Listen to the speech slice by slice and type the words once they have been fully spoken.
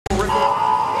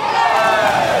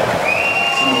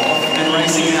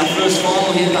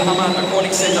here at the Hamad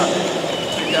Aquatic Centre.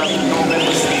 2,000 gold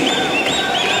medalists.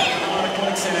 Hamad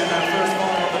Aquatic Centre in our first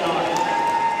final of the night.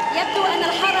 يبدو أن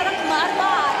الحارة رقم 4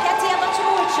 كاتيا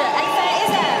بطروش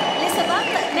الفائزة لسباق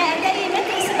 200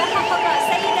 متر سباحة حرة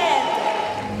سيدات.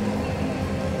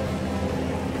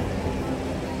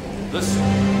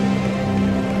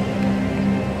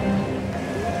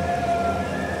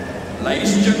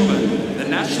 Ladies and gentlemen, the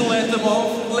national anthem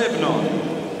of Lebanon.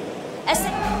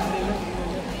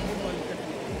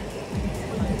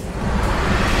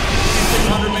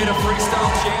 1500-meter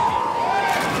freestyle champion.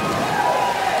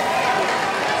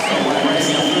 So we're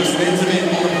racing our first men's event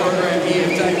on the program here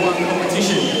of day one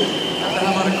competition. At the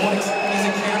Hamad Aquatics is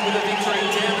a count with a victory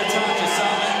down the target.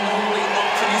 Salman Malouli of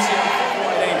Tunisia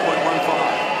for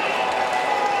 18.15.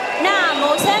 نعم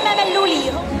أسامة ملولي.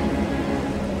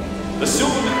 The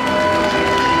silver.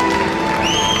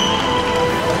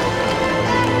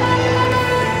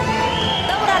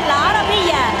 دورة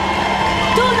العربية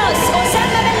تونس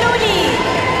أسامة ملولي.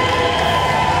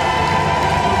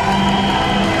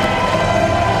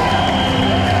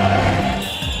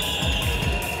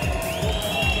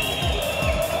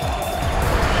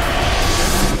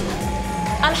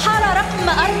 الحارة رقم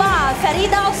 4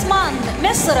 فريدة عثمان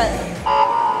مصر.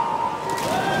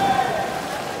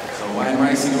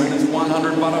 Racing in this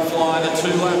 100 butterfly, the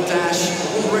 2-lap dash,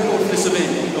 all record for this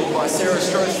event, built by Sarah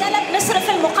Stroh. زالت مصر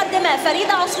في المقدمة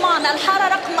فريدة عثمان الحارة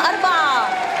رقم 4.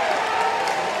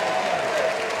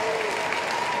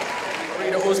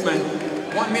 Rita Usman,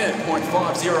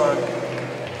 1:50.50.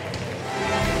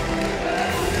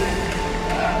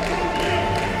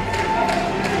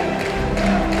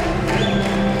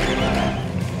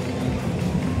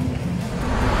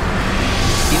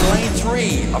 Lane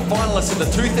 3, a finalist in the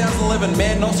 2011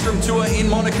 Man Nostrum Tour in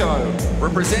Monaco,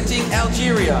 representing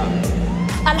Algeria.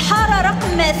 الحارة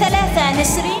رقم 3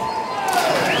 نسرين.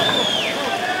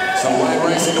 So we're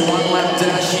racing the 1-lap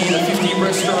dash here, the 50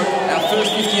 breaststroke, our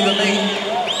first 50 of the meet.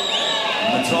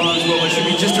 And the times, well, they should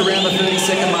be just around the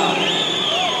 30-second mark.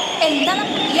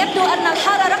 يبدو أن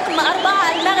الحارة رقم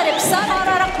 4 المغرب صار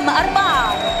حارة رقم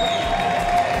 4.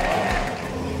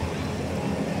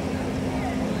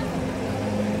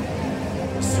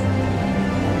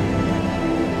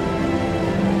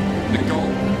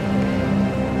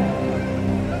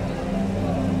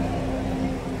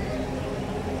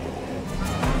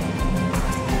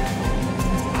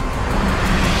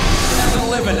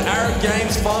 Arab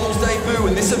Games finals debut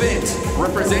in this event,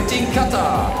 representing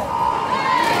Qatar.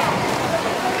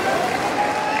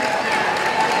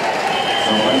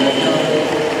 So on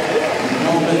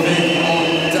the event on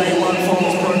day one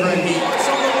finals program here. It's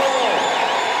on the wall.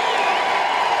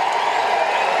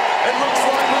 It looks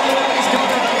like Malouli's got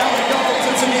another goal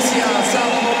to Tunisia.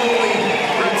 Salman Malouli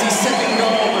grabs his second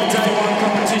goal of day one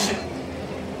competition.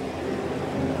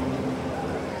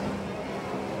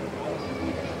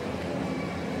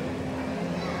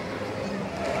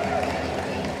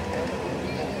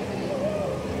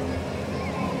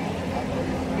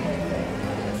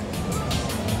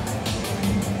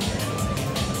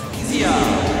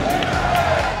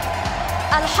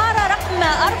 الحارة رقم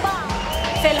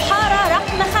 4 في الحارة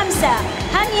رقم 5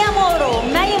 هانيا مورو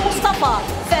مي مصطفى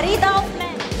فريدة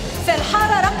عثمان. في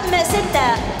الحارة رقم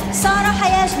 6 سارة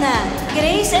حياجنا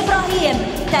جريس إبراهيم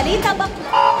تاليتا بقلة.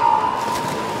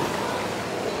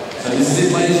 So this is it,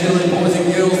 ladies and gentlemen, boys and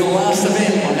girls, the last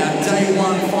event on our day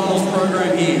one finals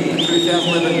program here in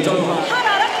 2011 Doha.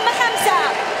 الحارة رقم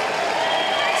 5.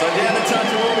 So down the touch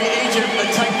will be Egypt that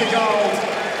take the gold.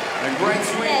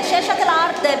 شاشة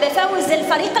العرض بفوز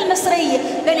الفريق المصري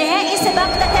بنهائي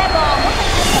سباق تتابع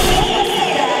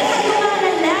متنافسات